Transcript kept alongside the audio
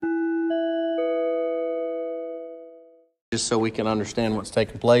just so we can understand what's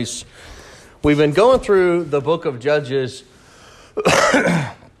taking place. We've been going through the book of Judges,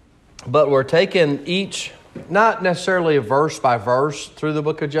 but we're taking each, not necessarily a verse by verse through the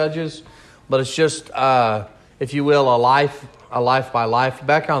book of Judges, but it's just, if you will, a life by life.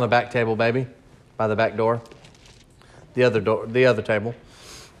 Back on the back table, baby, by the back door, the other table,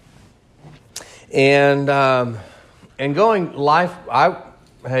 and going life. Out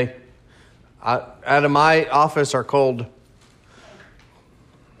of my office are cold.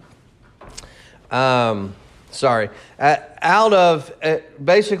 Out of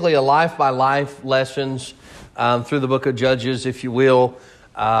basically a life by life lessons through the book of Judges, if you will.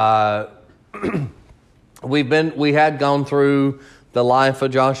 We had gone through the life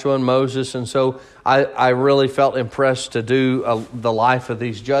of Joshua and Moses, and so I really felt impressed to do the life of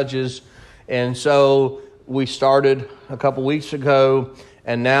these judges. And so we started a couple weeks ago,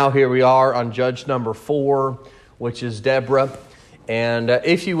 and now here we are on judge number 4, which is Deborah. And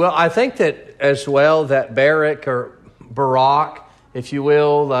if you will, I think that as well that Barak or Barak, if you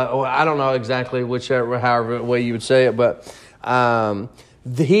will, I don't know exactly however way you would say it, but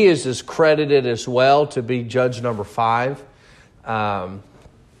he is credited as well to be judge number 5.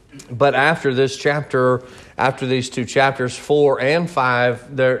 But after this chapter, after these two chapters, 4 and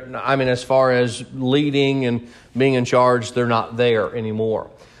 5, as far as leading and being in charge, they're not there anymore.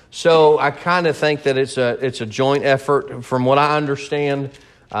 So I kind of think that it's a joint effort. From what I understand,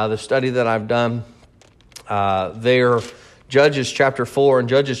 the study that I've done there, Judges chapter 4 and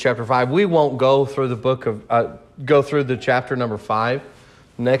Judges chapter 5. We won't go through the book of go through the chapter number 5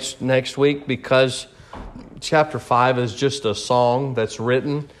 next week, because chapter 5 is just a song that's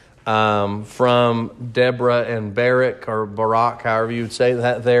written from Deborah and Barak, or Barak, however you would say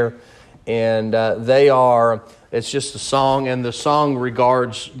that there, and it's just a song, and the song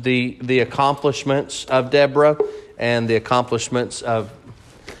regards the accomplishments of Deborah and the accomplishments of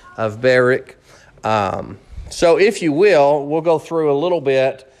Barak. So if you will, we'll go through a little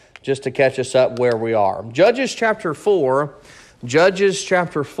bit just to catch us up where we are. Judges chapter 4,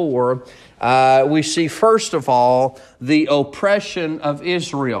 we see first of all the oppression of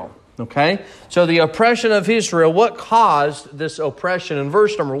Israel. Okay, so the oppression of Israel, what caused this oppression? In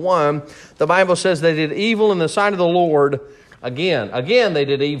verse number 1, the Bible says they did evil in the sight of the Lord. Again, they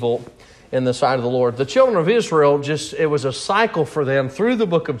did evil in the sight of the Lord. The children of Israel, it was a cycle for them through the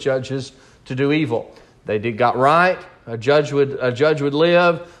book of Judges to do evil. They got right, a judge would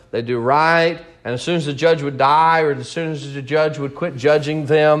live, they do right, and as soon as the judge would die, or as soon as the judge would quit judging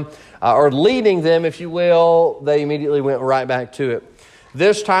them, or leading them, if you will, they immediately went right back to it.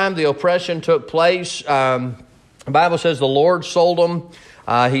 This time the oppression took place. The Bible says the Lord sold them.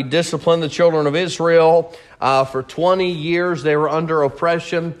 He disciplined the children of Israel. For 20 years they were under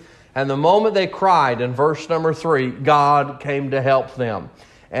oppression. And the moment they cried, in verse number 3, God came to help them.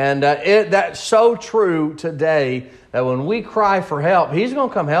 And that's so true today, that when we cry for help, He's going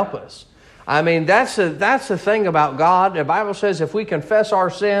to come help us. I mean, that's the thing about God. The Bible says if we confess our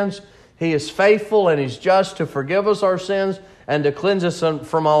sins, He is faithful and He's just to forgive us our sins and to cleanse us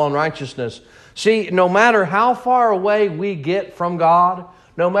from all unrighteousness. See, no matter how far away we get from God,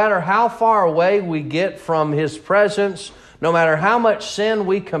 no matter how far away we get from His presence, no matter how much sin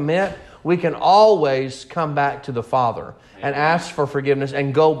we commit, we can always come back to the Father and ask for forgiveness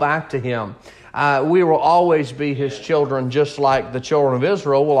and go back to Him. We will always be His children, just like the children of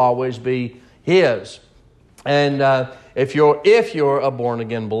Israel will always be His. And if you're a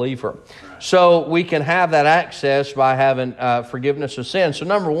born-again believer. So we can have that access by having forgiveness of sin. So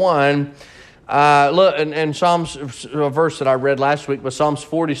number 1, look, in Psalms, a verse that I read last week, but Psalms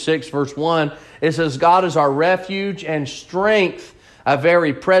 46, verse 1, it says, God is our refuge and strength, a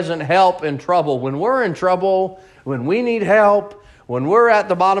very present help in trouble. When we're in trouble, when we need help, when we're at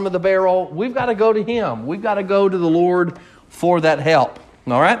the bottom of the barrel, we've got to go to Him. We've got to go to the Lord for that help.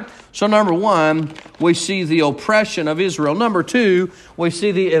 All right? So number 1, we see the oppression of Israel. Number 2, we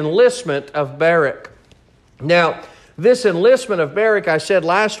see the enlistment of Barak. Now, this enlistment of Barak, I said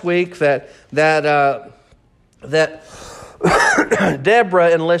last week that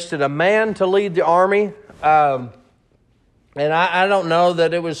Deborah enlisted a man to lead the army. And I don't know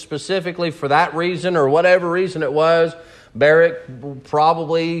that it was specifically for that reason or whatever reason it was. Barak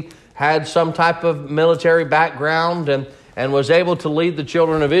probably had some type of military background and was able to lead the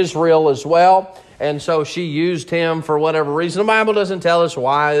children of Israel as well. And so she used him for whatever reason. The Bible doesn't tell us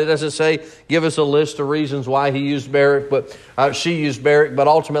why. It doesn't say, give us a list of reasons why he used Barak, but she used Barak. But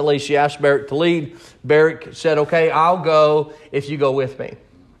ultimately, she asked Barak to lead. Barak said, okay, I'll go if you go with me.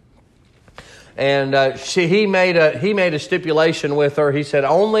 And he made a stipulation with her. He said,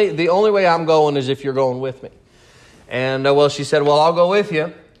 the only way I'm going is if you're going with me. And well, she said, well, I'll go with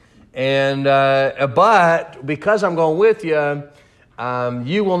you. And but because I'm going with you,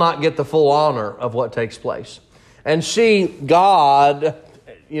 you will not get the full honor of what takes place. And see, God,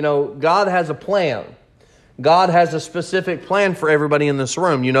 God has a plan. God has a specific plan for everybody in this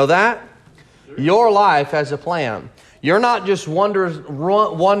room. You know that? Your life has a plan. You're not just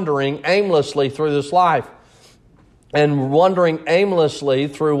wandering aimlessly through this life and wandering aimlessly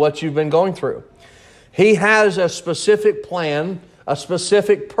through what you've been going through. He has a specific plan, a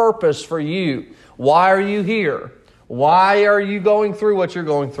specific purpose for you. Why are you here? Why are you going through what you're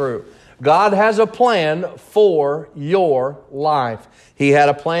going through? God has a plan for your life. He had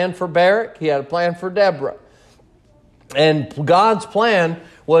a plan for Barak. He had a plan for Deborah. And God's plan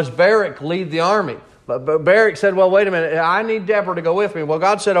was Barak lead the army. But Barak said, well, wait a minute, I need Deborah to go with me. Well,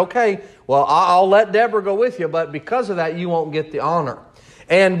 God said, okay, well, I'll let Deborah go with you, but because of that, you won't get the honor.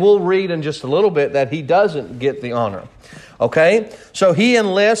 And we'll read in just a little bit that he doesn't get the honor. Okay? So she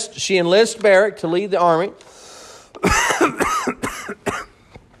enlists Barak to lead the army.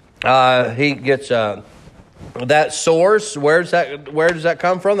 He gets that source. Where does that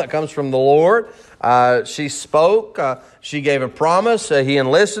come from? That comes from the Lord. She spoke. She gave a promise. He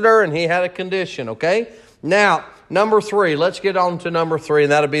enlisted her, and he had a condition. Okay. Now, number 3. Let's get on to number 3,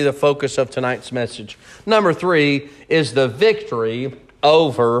 and that'll be the focus of tonight's message. Number 3 is the victory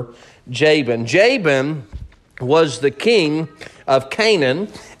over Jabin. Jabin was the king of Canaan,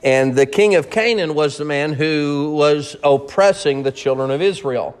 and the king of Canaan was the man who was oppressing the children of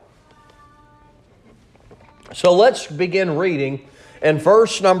Israel. So let's begin reading in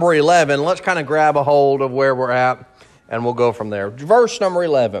verse number 11. Let's kind of grab a hold of where we're at, and we'll go from there. Verse number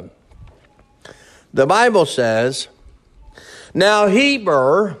 11. The Bible says, now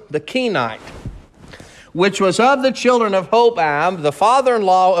Heber the Kenite, which was of the children of Hobab, the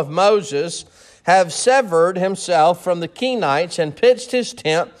father-in-law of Moses, have severed himself from the Kenites and pitched his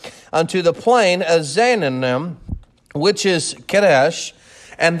tent unto the plain of Zananim, which is Kadesh.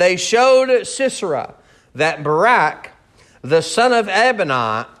 And they showed Sisera that Barak, the son of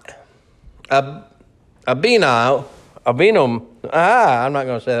Abinum, I'm not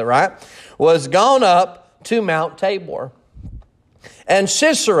going to say that right, was gone up to Mount Tabor. And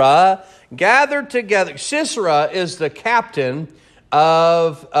Sisera gathered together. Sisera is the captain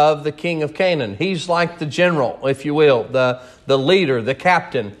of the king of Canaan. He's like the general, if you will, the leader, the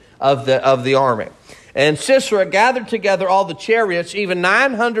captain of the army. And Sisera gathered together all the chariots, even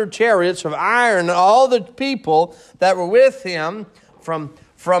 900 chariots of iron, and all the people that were with him from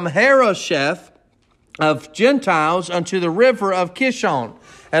Harosheth of Gentiles unto the river of Kishon.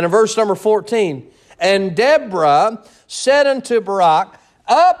 And in verse number 14, and Deborah said unto Barak,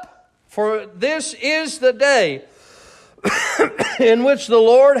 up, for this is the day in which the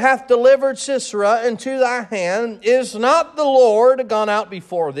Lord hath delivered Sisera into thy hand. Is not the Lord gone out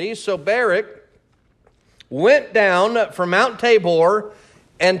before thee? So Barak went down from Mount Tabor,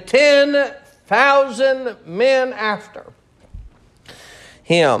 and 10,000 men after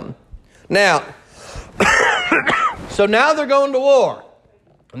him. Now, so now they're going to war.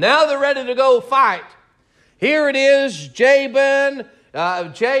 Now they're ready to go fight. Here it is, Jabin,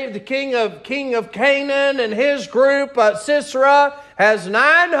 the king of Canaan and his group. Sisera has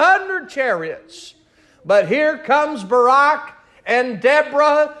 900 chariots. But here comes Barak and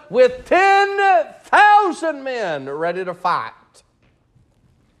Deborah with 10,000 men ready to fight.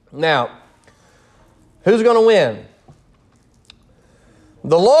 Now, who's going to win?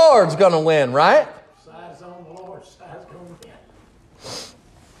 The Lord's going to win, right? Side's on the Lord's side's going to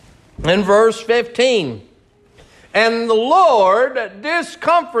win. In verse 15, and the Lord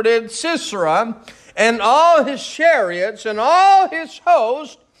discomforted Sisera and all his chariots and all his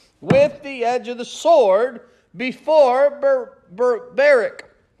host with the edge of the sword before Barak,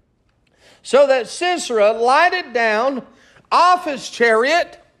 so that Sisera lighted down off his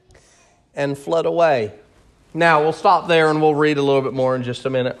chariot and fled away. Now, we'll stop there and we'll read a little bit more in just a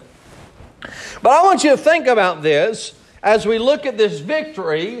minute. But I want you to think about this as we look at this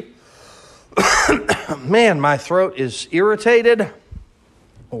victory. Man, my throat is irritated.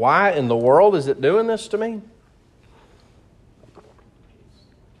 Why in the world is it doing this to me?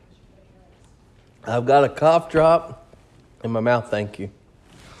 I've got a cough drop in my mouth, thank you.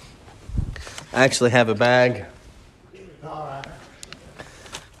 I actually have a bag. All right.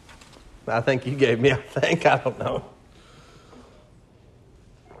 I think you gave me, I don't know.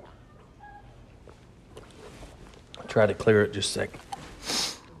 I'll try to clear it just a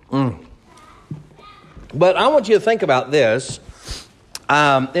second. But I want you to think about this.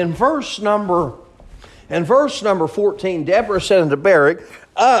 In verse number 14, Deborah said unto Barak,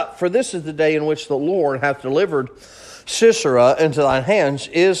 up, for this is the day in which the Lord hath delivered Sisera into thine hands.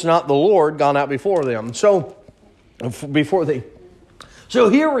 Is not the Lord gone out before them? So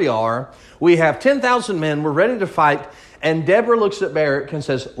here we are. We have 10,000 men. We're ready to fight. And Deborah looks at Barak and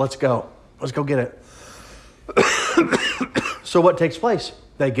says, let's go. Let's go get it. So what takes place?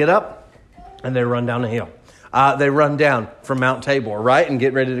 They get up and they run down the hill. They run down from Mount Tabor, right? And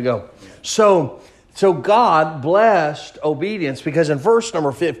get ready to go. So God blessed obedience, because in verse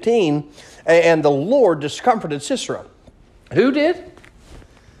number 15, and the Lord discomforted Sisera. Who did?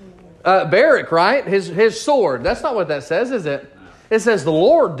 Barak, right? His sword. That's not what that says, is it? It says the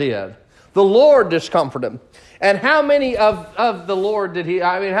Lord did. The Lord discomforted him. And how many of the Lord did he,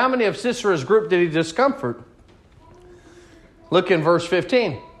 how many of Sisera's group did he discomfort? Look in verse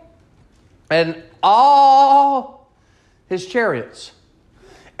 15. And all his chariots.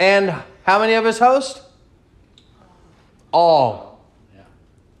 And how many of his host? All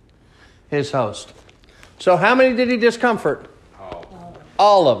his host. So how many did he discomfort?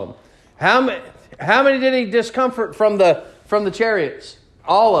 All of them. How many did he discomfort from the chariots?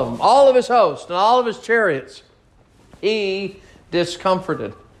 All of them. All of his host and all of his chariots. He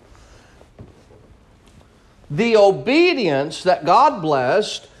discomforted. The obedience that God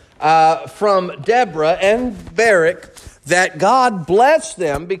blessed from Deborah and Barak, that God blessed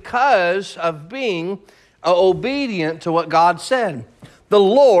them because of being obedient to what God said. The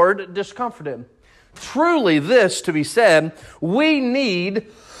Lord discomforted him. Truly this to be said, we need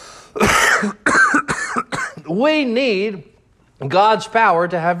God's power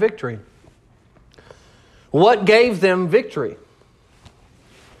to have victory. What gave them victory?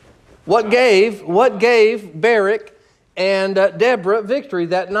 What gave Barak and Deborah victory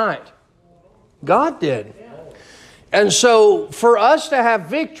that night? God did. And so for us to have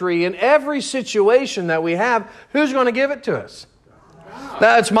victory in every situation that we have, who's going to give it to us?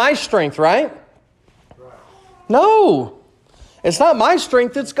 Now, it's my strength, right? No. It's not my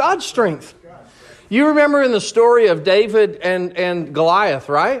strength, it's God's strength. You remember in the story of David and Goliath,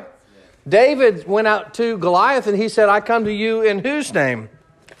 right? David went out to Goliath and he said, I come to you in whose name?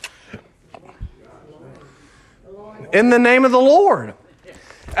 In the name of the Lord.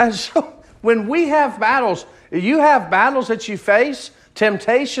 And so when we have battles, you have battles that you face,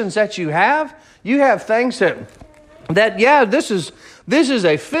 temptations that you have things that this is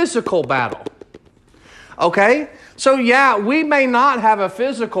a physical battle. Okay? So we may not have a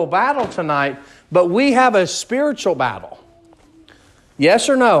physical battle tonight, but we have a spiritual battle. Yes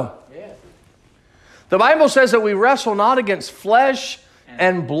or no? Yes. The Bible says that we wrestle not against flesh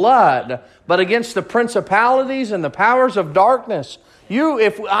and blood, but against the principalities and the powers of darkness.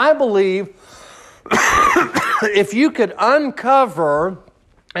 I believe, if you could uncover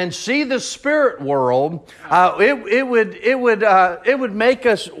and see the spirit world, it would make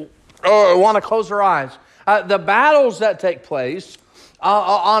us want to close our eyes. The battles that take place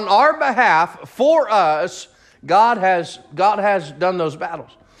on our behalf for us, God has done those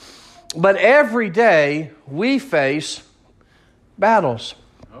battles. But every day we face battles.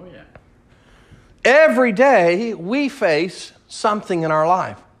 Oh yeah. Every day we face something in our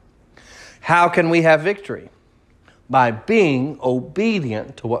life. How can we have victory? By being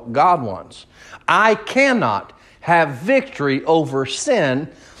obedient to what God wants. I cannot have victory over sin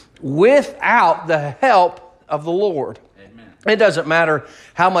without the help of the Lord. Amen. It doesn't matter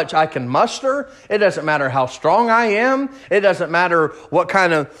how much I can muster. It doesn't matter how strong I am. It doesn't matter what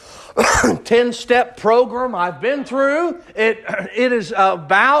kind of 10-step program I've been through. It is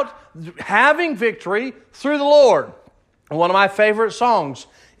about having victory through the Lord. One of my favorite songs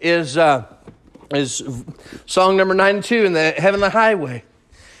is song number 92 in the Heavenly Highway.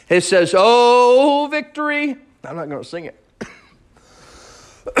 It says, "Oh, victory." I'm not going to sing it.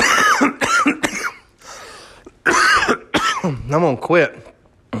 I'm going to quit.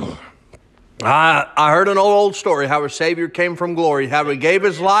 I heard an old story how our Savior came from glory, how He gave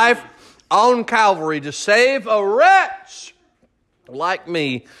His life on Calvary to save a wretch like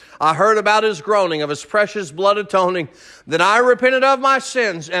me. I heard about His groaning, of His precious blood atoning. Then I repented of my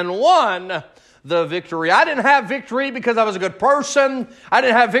sins and won the victory. I didn't have victory because I was a good person. I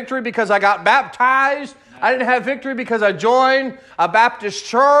didn't have victory because I got baptized. I didn't have victory because I joined a Baptist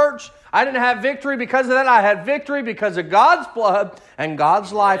church. I didn't have victory because of that. I had victory because of God's blood and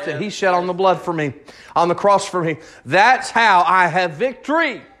God's life that He shed on the blood for me, on the cross for me. That's how I have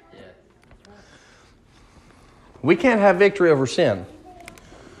victory. We can't have victory over sin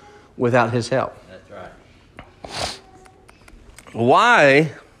without His help. That's right.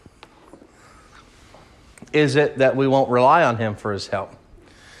 Why is it that we won't rely on Him for His help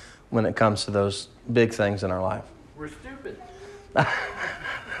when it comes to those big things in our life? We're stupid.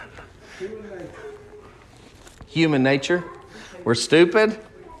 Human nature. We're stupid.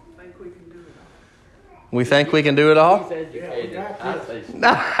 We think we can do it all.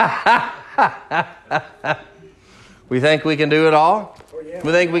 We think we can do it all.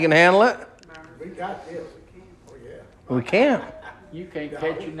 We think we can handle it. We got this. Oh, yeah. We can't. You can't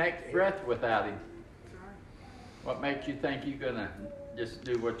catch your next breath without him. What makes you think you're going to just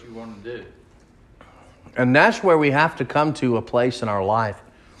do what you want to do? And that's where we have to come to a place in our life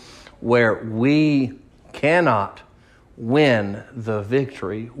where we cannot win the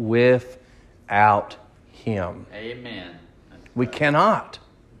victory without Him. Amen. We cannot.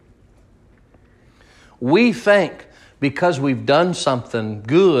 We think because we've done something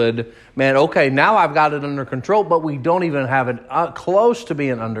good, man, okay, now I've got it under control, but we don't even have it close to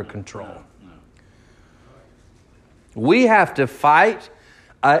being under control. We have to fight.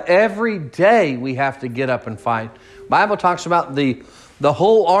 Every day we have to get up and fight. Bible talks about the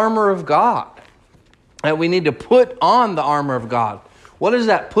whole armor of God. And we need to put on the armor of God. What is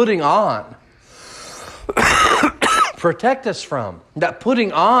that putting on? Protect us from. That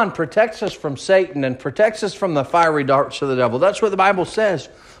putting on protects us from Satan and protects us from the fiery darts of the devil. That's what the Bible says.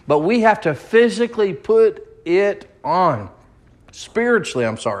 But we have to physically put it on. Spiritually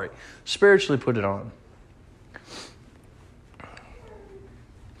put it on.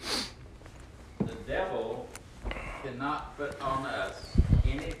 The devil cannot put on us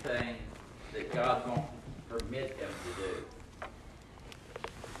anything that God won't permit him to do.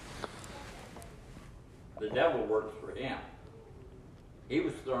 The devil works for him. He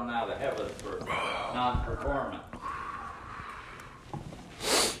was thrown out of heaven for non-performance.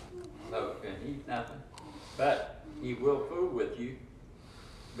 So, and he's nothing. But he will fool with you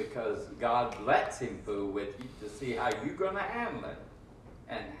because God lets him fool with you to see how you're going to handle it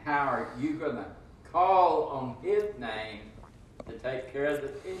and how are you going to call on his name to take care of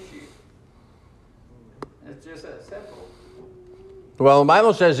the issue. It's just that simple. Well, the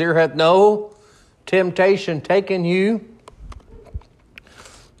Bible says, "Here hath no temptation taken you,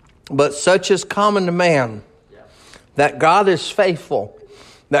 but such is common to man, that God is faithful,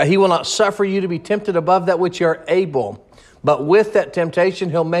 that He will not suffer you to be tempted above that which you are able. But with that temptation,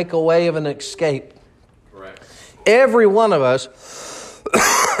 He'll make a way of an escape." Correct. Every one of us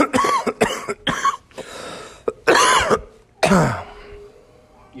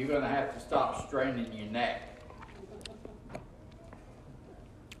You're going to have to stop straining your neck.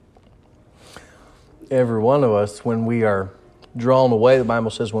 every one of us, when we are drawn away, the Bible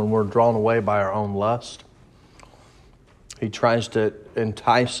says when we're drawn away by our own lust, He tries to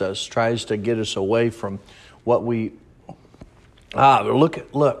entice us, tries to get us away from what we...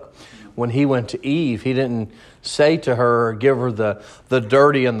 Look. When He went to Eve, He didn't say to her or give her the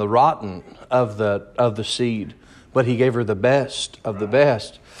dirty and the rotten of the seed, but He gave her the best of the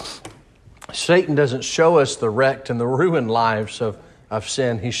best. Satan doesn't show us the wrecked and the ruined lives of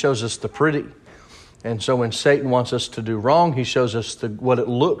sin. He shows us the pretty. And so when Satan wants us to do wrong, he shows us what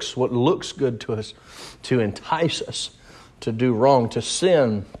looks good to us, to entice us to do wrong, to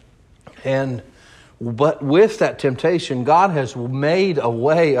sin. But with that temptation, God has made a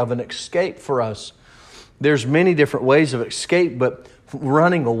way of an escape for us. There's many different ways of escape, but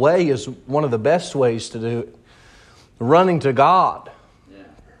running away is one of the best ways to do it. Running to God.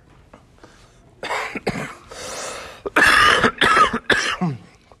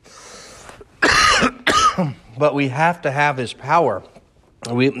 But we have to have His power.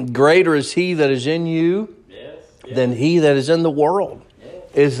 Greater is He that is in you than he that is in the world.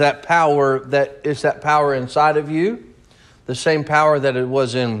 Is that power inside of you? The same power that it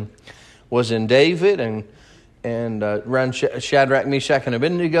was in David and around Shadrach, Meshach, and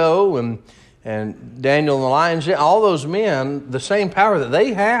Abednego and Daniel and the lions. All those men, the same power that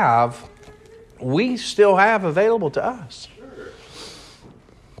they have, we still have available to us.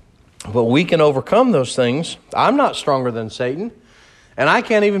 But we can overcome those things. I'm not stronger than Satan. And I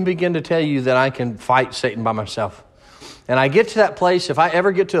can't even begin to tell you that I can fight Satan by myself. And I get to that place, if I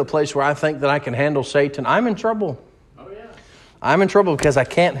ever get to a place where I think that I can handle Satan, I'm in trouble. Oh, yeah. I'm in trouble because I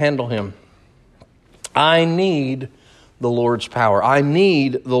can't handle him. I need the Lord's power. I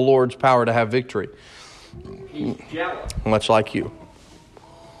need the Lord's power to have victory. He's jealous. Much like you.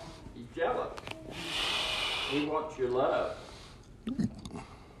 He's jealous. He wants your love.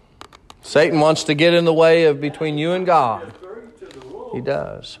 Satan wants to get in the way of between you and God. He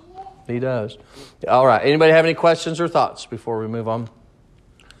does. He does. All right. Anybody have any questions or thoughts before we move on?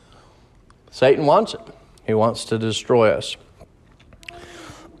 Satan wants it. He wants to destroy us.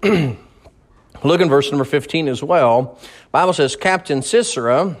 Look in verse number 15 as well. The Bible says, Captain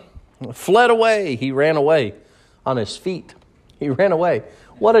Sisera fled away. He ran away on his feet. He ran away.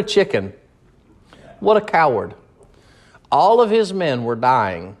 What a chicken. What a coward. All of his men were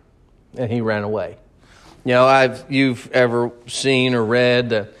dying, and he ran away. You know, you've ever seen or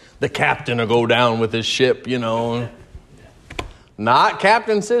read the captain will go down with his ship, you know. Not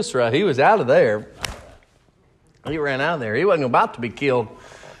Captain Sisera. He was out of there. He ran out of there. He wasn't about to be killed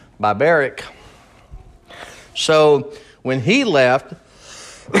by Barak. So when he left,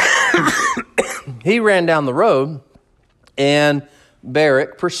 he ran down the road, and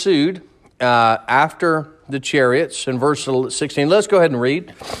Barak pursued after the chariots. In verse 16, let's go ahead and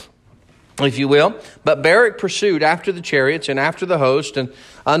read, if you will. But Barak pursued after the chariots and after the host, and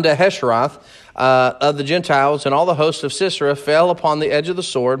unto Hesheroth of the Gentiles, and all the host of Sisera fell upon the edge of the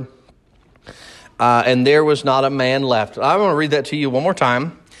sword, and there was not a man left. I'm going to read that to you one more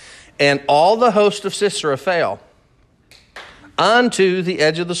time. And all the host of Sisera fell unto the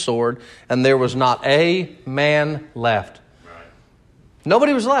edge of the sword, and there was not a man left. Right.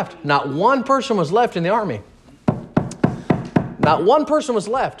 Nobody was left. Not one person was left in the army. Not one person was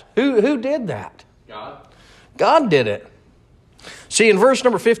left. Who did that? God. God did it. See, in verse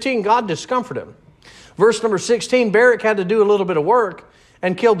number 15, God discomforted him. Verse number 16, Barak had to do a little bit of work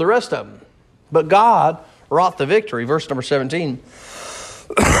and killed the rest of them. But God wrought the victory. Verse number 17.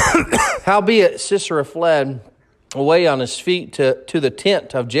 Howbeit Sisera fled away on his feet to the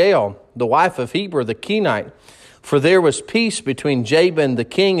tent of Jael, the wife of Heber the Kenite. For there was peace between Jabin the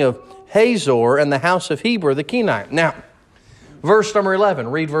king of Hazor and the house of Heber the Kenite. Now, verse number 11.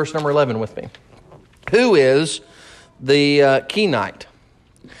 Read verse number 11 with me. Who is the Kenite?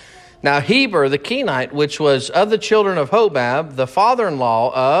 Now Heber the Kenite, which was of the children of Hobab, the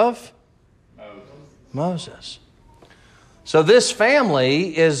father-in-law of Moses. So this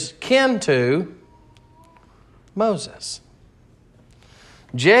family is kin to Moses.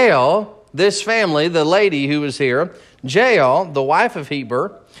 Jael, this family, the lady who was here, Jael, the wife of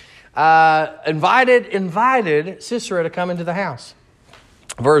Heber, invited Sisera to come into the house.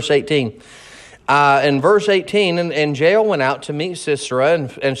 Verse 18. In verse 18, and Jael went out to meet Sisera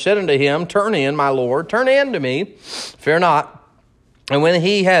and said unto him, Turn in, my lord, turn in to me, fear not. And when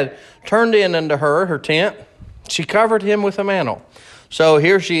he had turned in unto her tent, she covered him with a mantle. So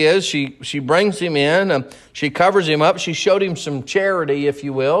here she is. She brings him in. She covers him up. She showed him some charity, if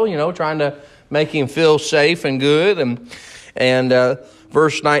you will, trying to make him feel safe and good. And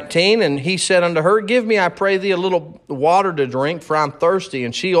verse 19, and he said unto her, Give me, I pray thee, a little water to drink, for I'm thirsty.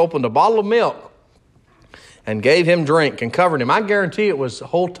 And she opened a bottle of milk and gave him drink and covered him. I guarantee it was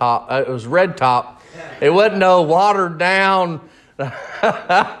whole top. It was red top. It wasn't no watered down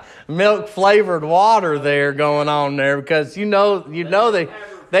milk flavored water there going on there, because they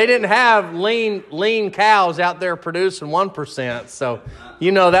didn't have lean cows out there producing 1%. So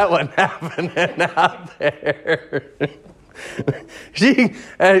that wasn't happening out there.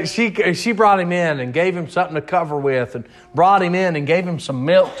 She brought him in and gave him something to cover with, and brought him in and gave him some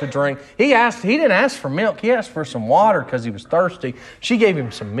milk to drink. He didn't ask for milk. He asked for some water because he was thirsty. She gave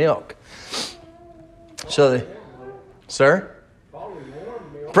him some milk. Sir?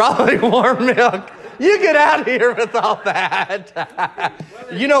 Probably warm milk. You get out of here with all that.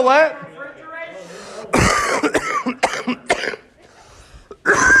 You know what?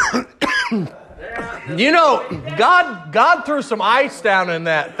 God threw some ice down in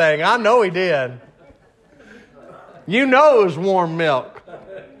that thing. I know He did. It was warm milk.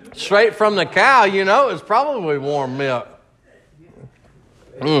 Straight from the cow, it was probably warm milk.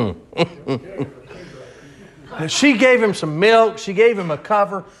 She gave him some milk. She gave him a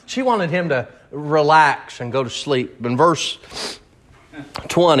cover. She wanted him to relax and go to sleep. In verse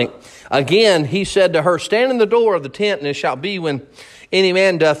 20, again, he said to her, Stand in the door of the tent, and it shall be when any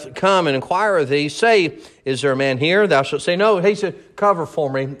man doth come and inquire of thee, say, Is there a man here? Thou shalt say, No. He said, Cover for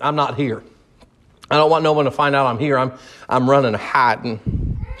me. I'm not here. I don't want no one to find out I'm here. I'm running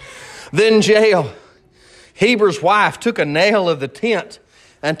hiding. Then Jael, Heber's wife, took a nail of the tent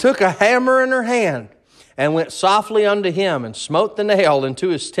and took a hammer in her hand, and went softly unto him, and smote the nail into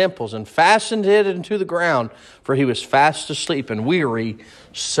his temples, and fastened it into the ground, for he was fast asleep and weary,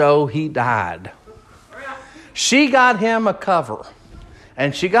 so he died. She got him a cover,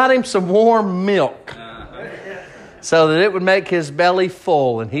 and she got him some warm milk, so that it would make his belly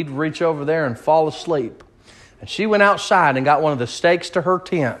full, and he'd reach over there and fall asleep. And she went outside and got one of the stakes to her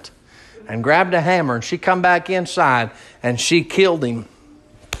tent, and grabbed a hammer, and she come back inside, and she killed him.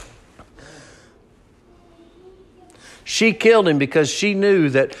 She killed him because she knew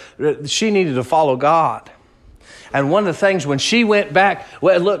that she needed to follow God. And one of the things when she went back,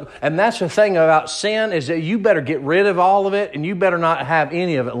 and that's the thing about sin, is that you better get rid of all of it, and you better not have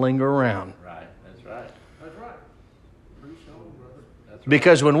any of it linger around. Right. That's right. That's right. Preach on, brother.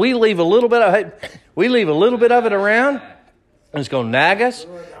 Because when we leave a little bit of it around, it's going to nag us.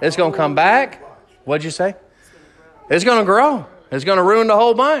 It's going to come back. What'd you say? It's going to grow. It's going to ruin the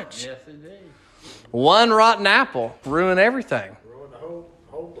whole bunch. Yes, indeed. One rotten apple ruin everything.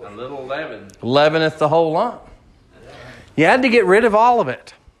 A little leaven. Leaveneth the whole lump. You had to get rid of all of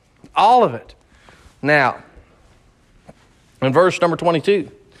it. All of it. Now, in verse number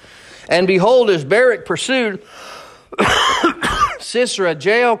 22. And behold, as Barak pursued, Sisera,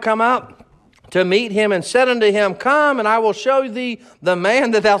 Jael come out to meet him and said unto him, Come, and I will show thee the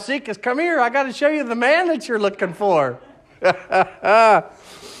man that thou seekest. Come here, I got to show you the man that you're looking for.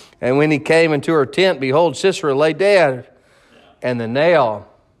 And when he came into her tent, behold, Sisera lay dead, and the nail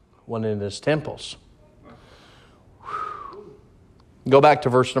went in his temples. Go back to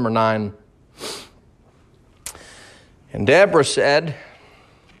verse number 9. And Deborah said,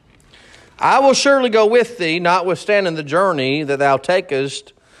 I will surely go with thee, notwithstanding the journey that thou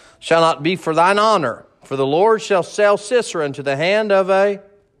takest shall not be for thine honor. For the Lord shall sell Sisera into the hand of a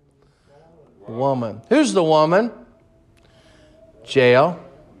woman. Who's the woman? Jael.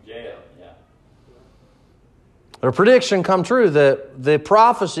 Jael, yeah. The prediction come true, the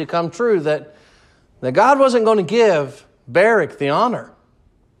prophecy come true that God wasn't going to give Barak the honor.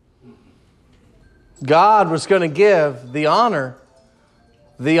 God was going to give the honor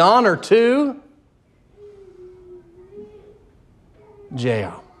to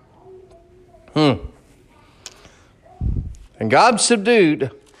Jael. And God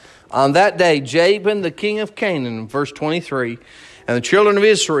subdued on that day Jabin, the king of Canaan, verse 23, and the children of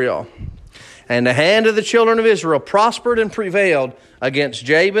Israel. And the hand of the children of Israel prospered and prevailed against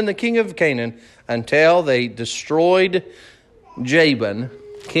Jabin, the king of Canaan, until they destroyed Jabin,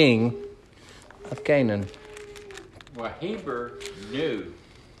 king of Canaan. Well, Heber knew,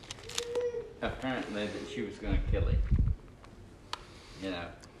 apparently, that she was going to kill him. You know.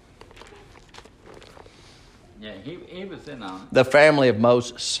 Yeah, he was in on it. The family of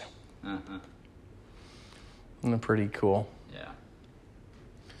Moses. Uh-huh. Isn't that pretty cool? Yeah.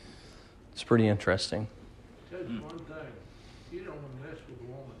 It's pretty interesting. Says one thing, you don't want to mess with a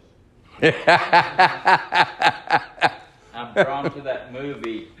woman. I'm drawn to that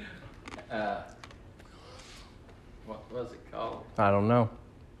movie. What was it called? I don't know.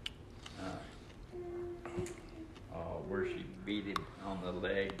 Where she beat him on the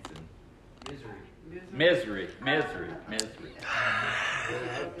legs and misery.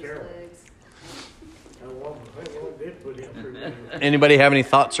 Anybody have any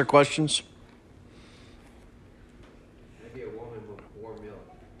thoughts or questions? Maybe a woman with warm milk.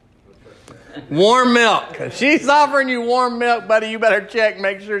 Warm milk. She's offering you warm milk, buddy. You better check.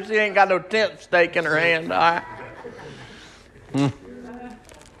 Make sure she ain't got no tent stake in her hand. All right.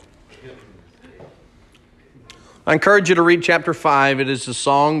 I encourage you to read chapter 5. It is a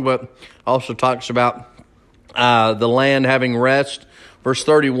song, but also talks about the land having rest. Verse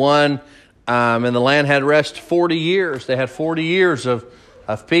 31, and the land had rest 40 years. They had 40 years of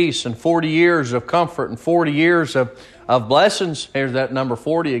peace and 40 years of comfort and 40 years of blessings. Here's that number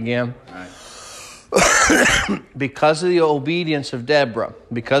 40 again. Right. Because of the obedience of Deborah,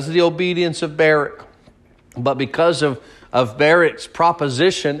 because of the obedience of Barak, but because of Barak's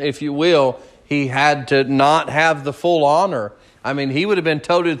proposition, if you will, he had to not have the full honor. I mean, he would have been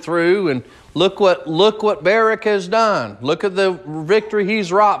toted through, and look what Barak has done. Look at the victory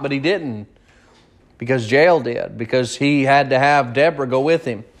he's wrought, but he didn't. Because Jael did. Because he had to have Deborah go with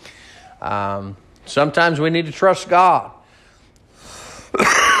him. Sometimes we need to trust God.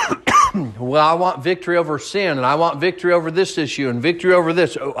 Well, I want victory over sin, and I want victory over this issue, and victory over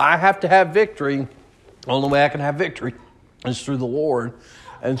this. I have to have victory. The only way I can have victory is through the Lord,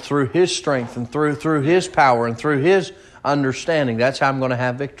 and through His strength, and through His power, and through His understanding. That's how I'm going to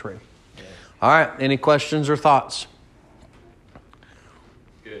have victory. Yeah. All right. Any questions or thoughts?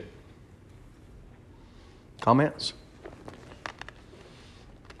 Good. Comments?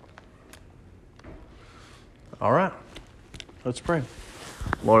 All right. Let's pray.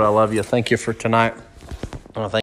 Lord, I love you. Thank you for tonight. I thank